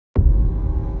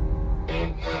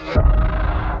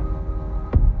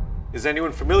Is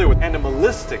anyone familiar with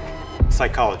animalistic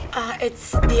psychology?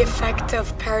 It's the effect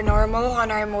of paranormal on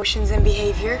our emotions and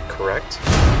behavior. Correct.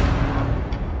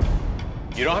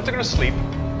 You don't have to go to sleep,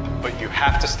 but you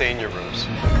have to stay in your rooms.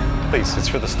 Please, it's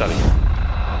for the study.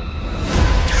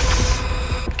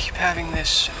 I keep having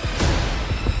this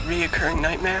reoccurring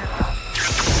nightmare.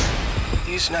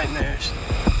 These nightmares,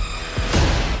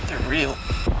 they're real.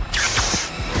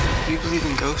 Do you believe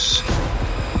in ghosts?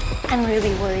 I'm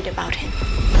really worried about him.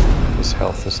 His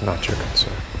health is not your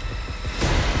concern.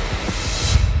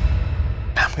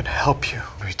 I'm going to help you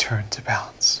return to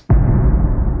balance.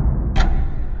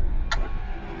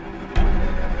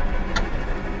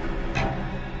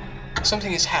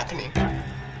 Something is happening.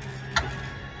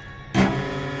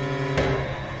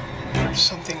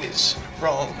 Something is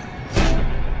wrong.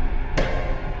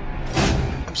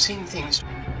 I'm seeing things.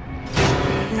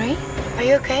 Henry, are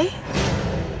you okay?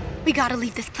 We gotta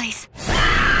leave this place.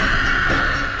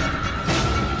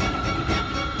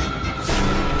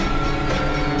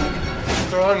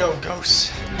 There are no ghosts.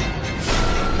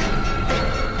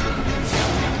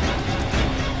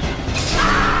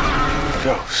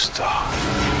 Ghost dog.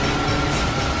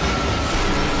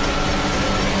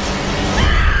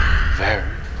 Very